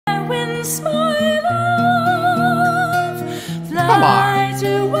Once my love, fly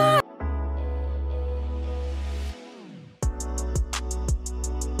to where.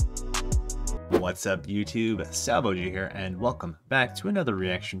 What's up YouTube, SalvoG here, and welcome back to another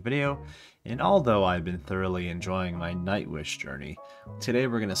reaction video. And although I've been thoroughly enjoying my Nightwish journey, today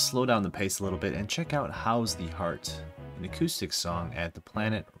we're going to slow down the pace a little bit and check out How's the Heart, an acoustic song at the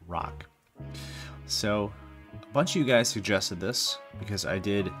Planet Rock. So, a bunch of you guys suggested this because I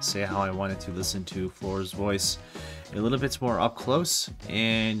did say how I wanted to listen to Floor's voice a little bit more up close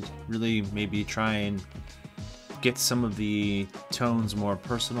and really maybe try and get some of the tones more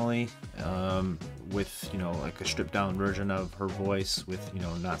personally with, you know, like a stripped down version of her voice with, you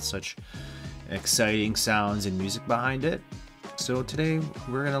know, not such exciting sounds and music behind it. So today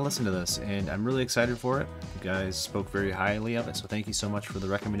we're gonna listen to this and I'm really excited for it. You guys spoke very highly of it, so thank you so much for the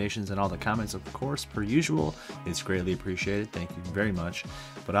recommendations and all the comments, of course, per usual. It's greatly appreciated. Thank you very much.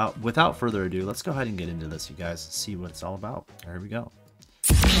 But without further ado, let's go ahead and get into this, you guys, and see what it's all about. Here we go.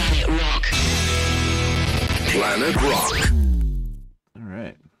 Planet Rock. Planet Rock. All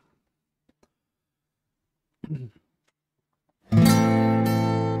right.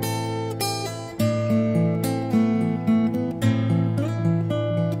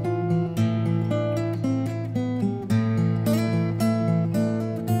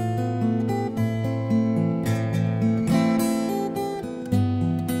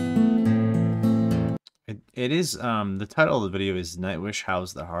 It is, the title of the video is Nightwish,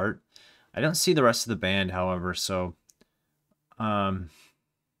 How's the Heart. I don't see the rest of the band, however, so I'm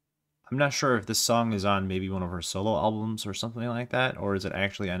not sure if this song is on maybe one of her solo albums or something like that, or is it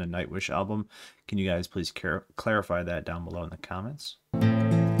actually on a Nightwish album? Can you guys please clarify that down below in the comments?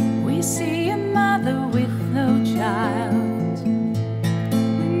 We see a mother with no child,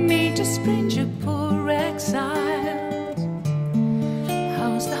 meet a stranger, poor exiled.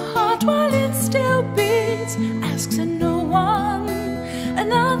 How's the heart while it still beats? Asks and no one,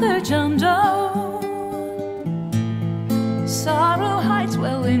 another John Doe. Sorrow hides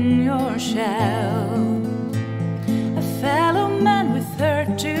well in your shell, a fellow man with her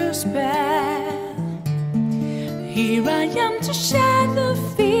to spare. Here I am to share the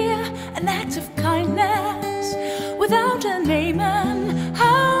fear, an act of kindness without a name. And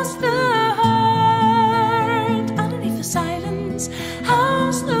how's the heart underneath the silence?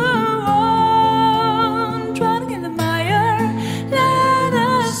 How's the one drowning in the mire? Let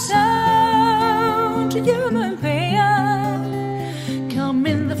us out to human pain. Come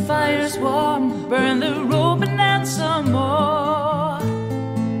in, the fire's warm, burn the rope and add some more.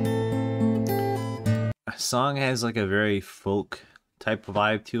 Song has like a very folk type of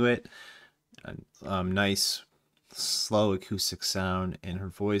vibe to it. Nice slow acoustic sound, and her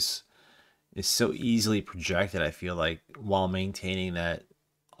voice is so easily projected, I feel like, while maintaining that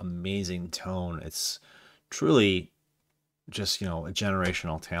amazing tone. It's truly just, you know, a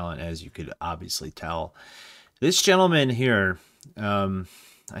generational talent, as you could obviously tell. This gentleman here, I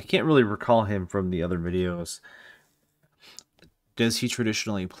can't really recall him from the other videos. Does he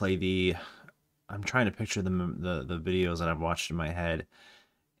traditionally play the... I'm trying to picture the videos that I've watched in my head,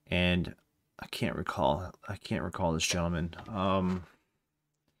 and I can't recall this gentleman.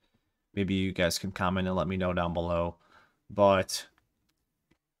 Maybe you guys can comment and let me know down below. But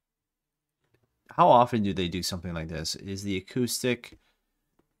how often do they do something like this? Is the acoustic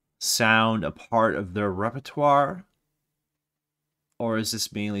sound a part of their repertoire, or is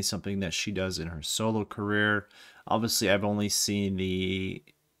this mainly something that she does in her solo career? Obviously, I've only seen the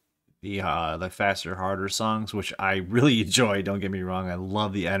faster, harder songs, which I really enjoy. Don't get me wrong, I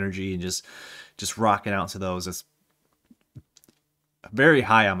love the energy and just rocking out to those. It's very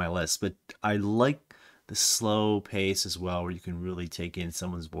high on my list, but I like the slow pace as well, where you can really take in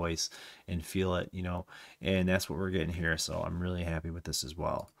someone's voice and feel it, you know, and that's what we're getting here. So I'm really happy with this as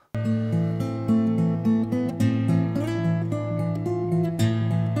well.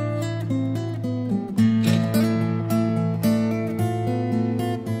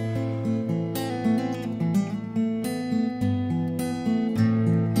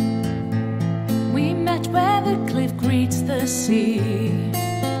 The sea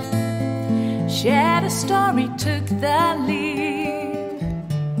shared a story, took the lead.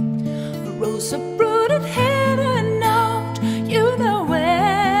 A rose uprooted, hidden out. You know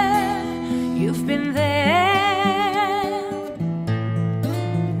where you've been there.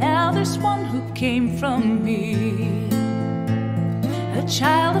 Now there's one who came from me, a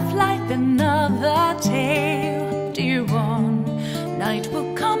child of light, another tale. Dear one, night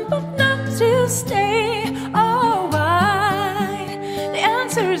will come, but not to stay. Oh, why? The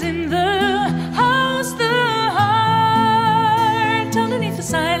answer's in the house, the heart underneath the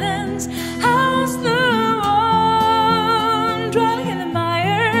silence. How's the one drowning in the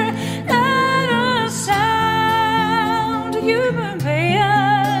mire? Let us sound human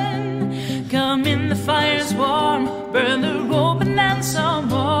pain. Come in, the fire's warm, burn the rope and then some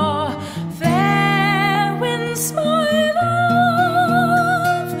more. Fair winds smile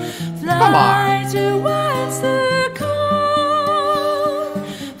off, fly towards the cold,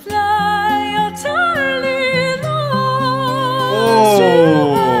 fly your darling lost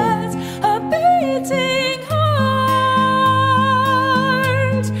towards a beating heart,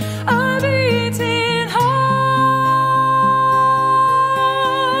 a beating heart.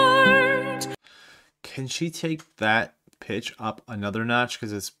 Can she take that pitch up another notch?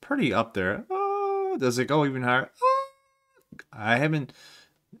 Because it's pretty up there. Oh, does it go even higher? Oh, I haven't.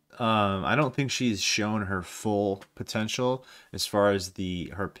 I don't think she's shown her full potential as far as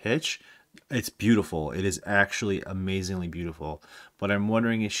her pitch. It's beautiful. It is actually amazingly beautiful. But I'm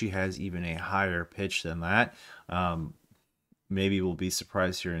wondering if she has even a higher pitch than that. Maybe we'll be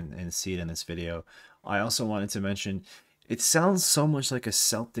surprised here and see it in this video. I also wanted to mention, it sounds so much like a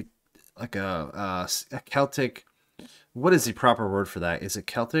Celtic, like a Celtic. What is the proper word for that? Is it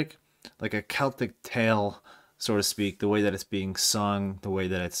Celtic? Like a Celtic tale, so to speak. The way that it's being sung, the way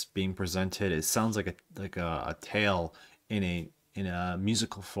that it's being presented, it sounds like a tale in a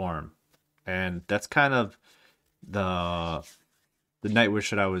musical form, and that's kind of the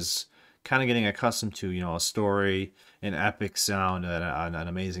Nightwish that I was kind of getting accustomed to. You know, a story, an epic sound, an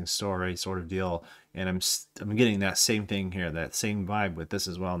amazing story sort of deal. And I'm getting that same thing here, that same vibe with this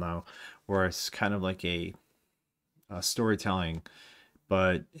as well now, where it's kind of like a storytelling,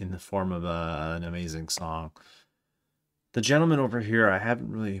 but in the form of an amazing song. The gentleman over here, I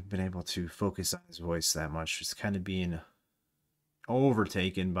haven't really been able to focus on his voice that much. It's kind of being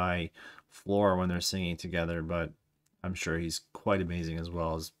overtaken by Floor when they're singing together, but I'm sure he's quite amazing as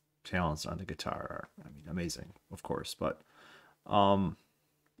well. As talents on the guitar are, I mean, amazing, of course. But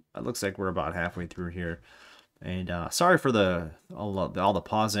it looks like we're about halfway through here, and sorry for all the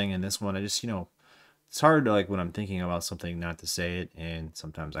pausing in this one. I just, you know, it's hard to, like, when I'm thinking about something, not to say it, and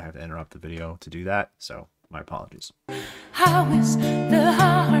sometimes I have to interrupt the video to do that, so my apologies. How is the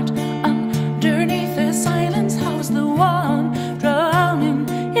heart underneath the silence? How's the one drowning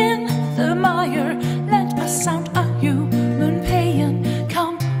in the mire? Let us sound a human pain.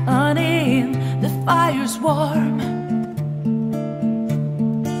 Come on in, the fire's warm.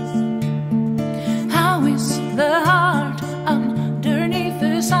 How is the heart underneath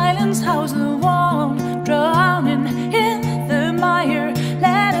the silence? How's the one drowning in the mire?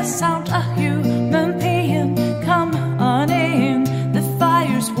 Let us sound a human pain. Come on in, the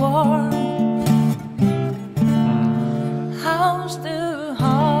fire's warm. How's the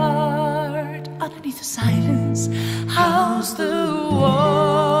heart underneath the silence? How's the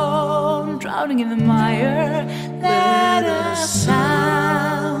one drowning in the mire? Let us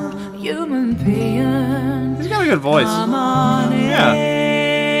sound human pain. He's got a good voice. Come on in. Yeah.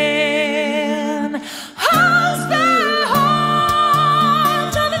 How's the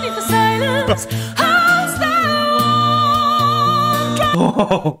heart underneath the silence? How's the one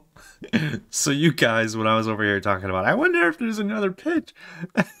Oh. So you guys, when I was over here talking about, I wonder if there's another pitch.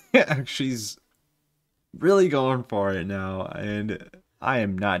 She's really going for it now, and I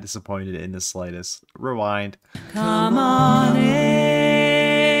am not disappointed in the slightest. Rewind. Come on in.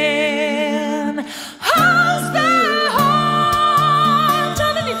 How's the heart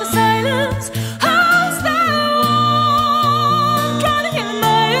underneath the silence? How's the one drowning in the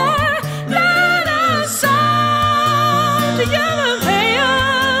mire? Let us sound a human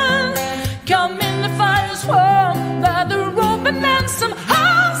pain. Come in, the fire's warm, by the rope and then some.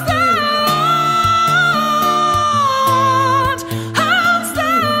 How's the heart? How's the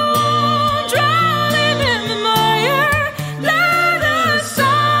one drowning in the mire? Let us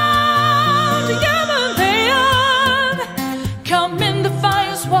sound a human pain. Come in, the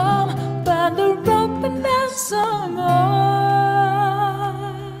fire's warm, by the rope and then some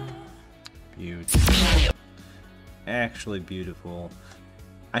more. Beautiful. Actually beautiful.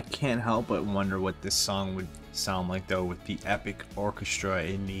 I can't help but wonder what this song would sound like, though, with the epic orchestra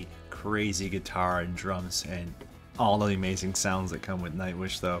and the crazy guitar and drums and all the amazing sounds that come with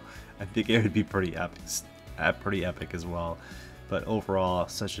Nightwish. Though I think it would be pretty epic as well. But overall,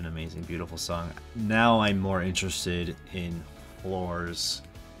 such an amazing, beautiful song. Now I'm more interested in Floor's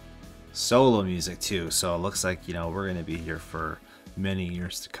solo music too, so it looks like, you know, we're going to be here for many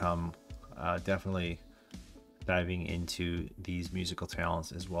years to come. Definitely diving into these musical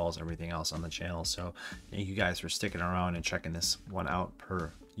talents as well as everything else on the channel. So thank you guys for sticking around and checking this one out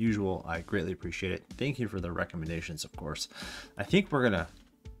per usual. I greatly appreciate it. Thank you for the recommendations, of course. I think we're gonna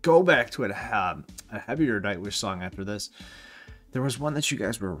go back to a heavier Nightwish song after this. There was one that you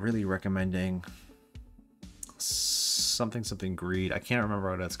guys were really recommending. Something Greed. I can't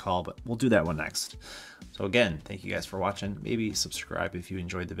remember what it's called, but we'll do that one next. So again, thank you guys for watching. Maybe subscribe if you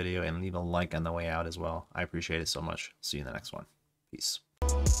enjoyed the video and leave a like on the way out as well. I appreciate it so much. See you in the next one. Peace.